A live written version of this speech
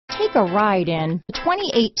Take a ride in the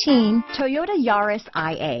 2018 Toyota Yaris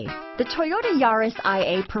IA. The Toyota Yaris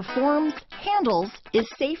IA performs, handles, is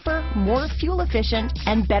safer, more fuel efficient,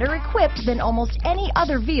 and better equipped than almost any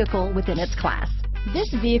other vehicle within its class.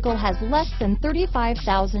 This vehicle has less than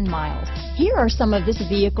 35,000 miles. Here are some of this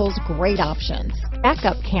vehicle's great options: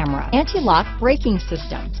 backup camera, anti-lock braking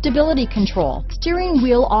system, stability control, steering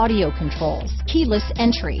wheel audio controls, keyless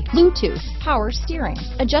entry, Bluetooth, power steering,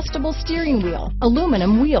 adjustable steering wheel,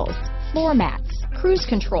 aluminum wheels, floor mats, cruise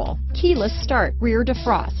control, keyless start, rear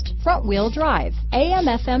defrost, front wheel drive,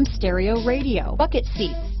 AM/FM stereo radio, bucket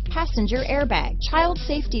seats, passenger airbag, child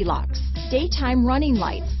safety locks, daytime running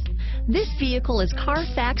lights. This vehicle is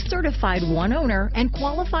Carfax certified one owner and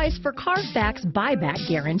qualifies for Carfax buyback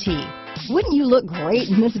guarantee. Wouldn't you look great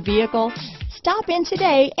in this vehicle? Stop in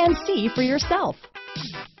today and see for yourself.